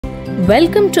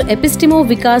Welcome to Epistemo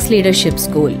Vikas Leadership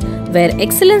School, where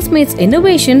excellence meets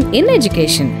innovation in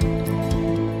education.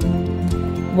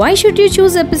 Why should you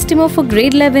choose Epistemo for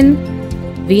grade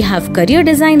 11? We have Career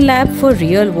Design Lab for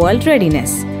real-world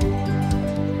readiness.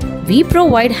 We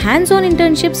provide hands-on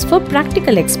internships for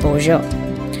practical exposure.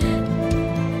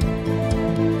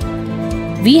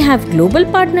 We have global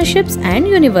partnerships and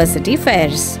university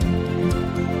fairs.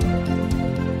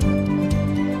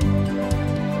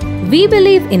 We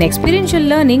believe in experiential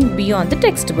learning beyond the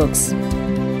textbooks.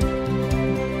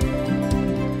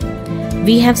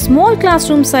 We have small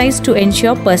classroom size to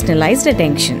ensure personalized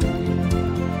attention.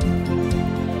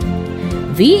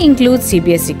 We include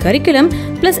CBSE curriculum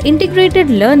plus integrated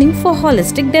learning for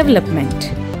holistic development.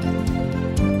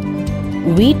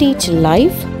 We teach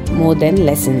life more than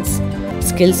lessons,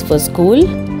 skills for school,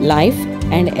 life,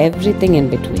 and everything in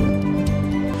between.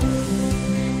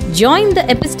 Join the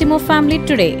Epistemo family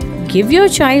today. Give your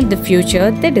child the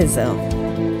future they deserve.